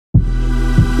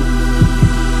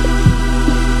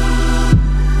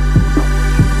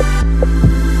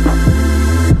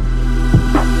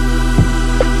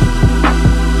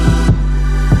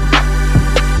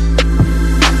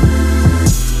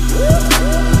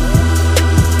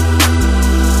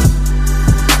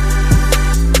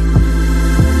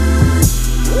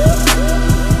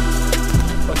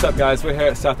guys, we're here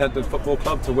at Southampton Football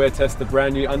Club to wear test the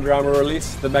brand new Under Armour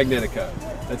release, the Magnetico.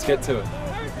 Let's get to it.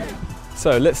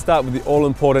 So let's start with the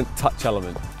all-important touch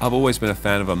element. I've always been a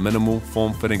fan of a minimal,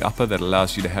 form-fitting upper that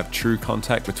allows you to have true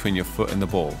contact between your foot and the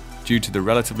ball. Due to the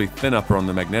relatively thin upper on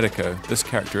the Magnetico, this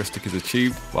characteristic is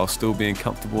achieved while still being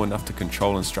comfortable enough to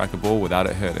control and strike a ball without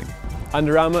it hurting.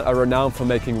 Under Armour are renowned for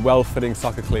making well-fitting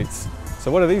soccer cleats. So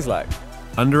what are these like?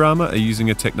 Under Armour are using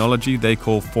a technology they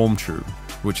call Form True,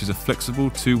 which is a flexible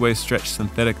two-way stretch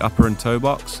synthetic upper and toe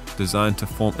box designed to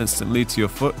form instantly to your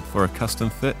foot for a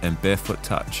custom fit and barefoot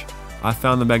touch. I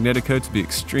found the Magnetico to be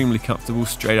extremely comfortable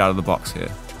straight out of the box here.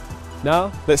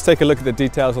 Now, let's take a look at the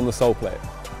details on the sole plate.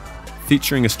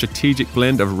 Featuring a strategic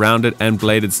blend of rounded and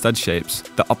bladed stud shapes,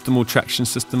 the optimal traction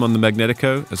system on the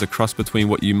Magnetico is a cross between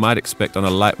what you might expect on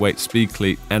a lightweight speed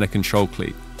cleat and a control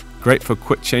cleat. Great for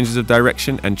quick changes of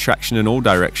direction and traction in all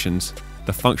directions,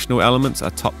 the functional elements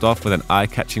are topped off with an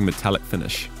eye-catching metallic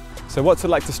finish. So what's it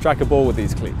like to strike a ball with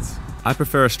these cleats? I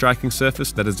prefer a striking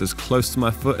surface that is as close to my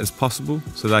foot as possible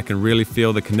so that I can really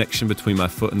feel the connection between my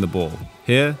foot and the ball.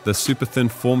 Here, the super thin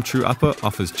Form True upper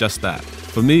offers just that.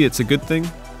 For me, it's a good thing,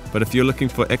 but if you're looking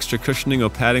for extra cushioning or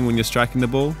padding when you're striking the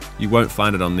ball, you won't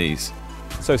find it on these.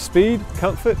 So speed,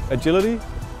 comfort, agility?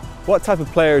 What type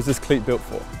of player is this cleat built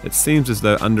for? It seems as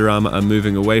though Under Armour are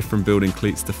moving away from building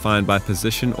cleats defined by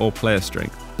position or player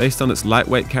strength. Based on its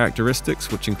lightweight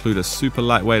characteristics, which include a super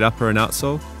lightweight upper and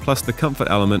outsole, plus the comfort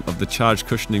element of the charged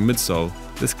cushioning midsole,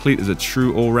 this cleat is a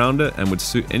true all-rounder and would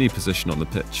suit any position on the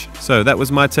pitch. So that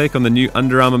was my take on the new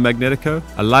Under Armour Magnetico,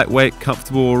 a lightweight,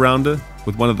 comfortable all-rounder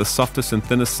with one of the softest and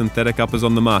thinnest synthetic uppers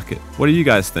on the market. What do you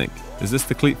guys think? Is this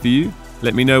the cleat for you?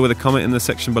 Let me know with a comment in the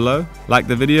section below. Like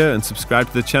the video and subscribe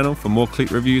to the channel for more cleat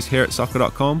reviews here at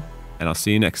SOCCER.COM, and I'll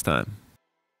see you next time.